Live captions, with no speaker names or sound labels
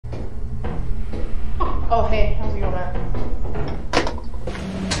Oh, hey, how's it going, man?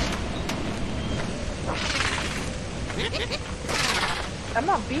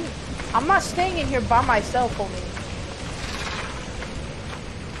 I'm not staying in here by myself, homie.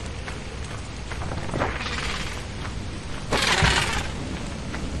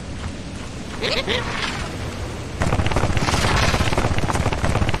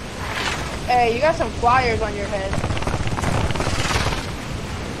 Hey, you got some flyers on your head.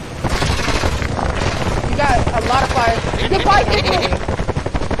 You got a lot of flyers. Goodbye, Dick!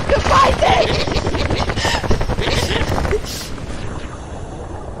 Goodbye, Dick!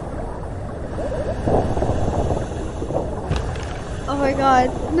 Oh my god.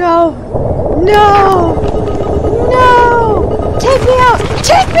 No! No! No! Take me out!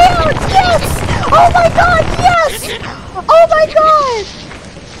 Take me out! Yes! Oh my god, yes! Oh my god!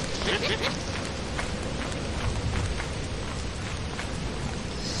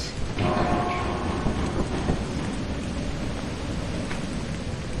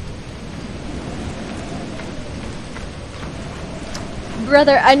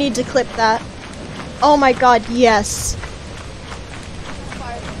 Brother, I need to clip that. Oh my god, yes.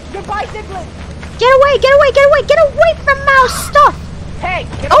 Goodbye, Diglett! Get away, get away, get away, get away from mouse stuff! Hey,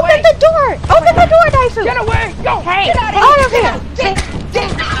 get Open away! the door! Open the door, Daifu! Get away! Go! Hey, get out of here!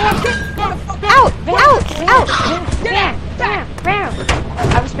 Out! Out! Out!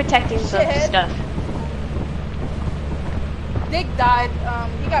 I was protecting the stuff. Dick died.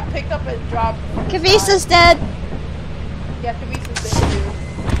 He got picked up and dropped. Kavisa's dead. Yeah, Kavisa's dead too.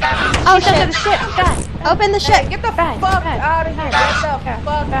 Oh shit. The ship. God. Open the Hey, ship. get the fuck out of here! Get the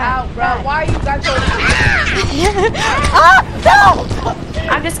fuck out, bro! Why are you guys so? Ah! No!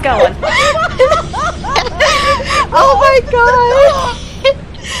 I'm just going. Oh my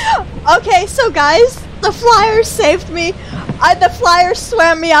god! Okay, so guys, the flyer saved me. The flyer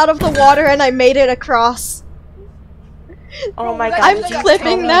swam me out of the water and I made it across. Oh my god. I'm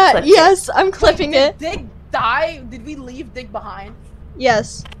clipping that. Yes, I'm clipping it. Did Dick die? Did we leave Dick behind?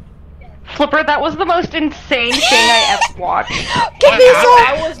 Yes. Flipper, that was the most insane thing I ever watched.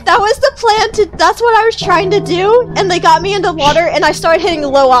 Kavisa, that was the plan to- that's what I was trying to do, and they got me into water, and I started hitting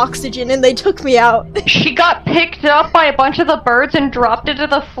low oxygen, and they took me out. She got picked up by a bunch of the birds and dropped into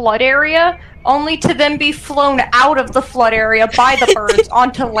the flood area, only to then be flown out of the flood area by the birds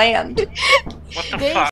onto land. What the fuck?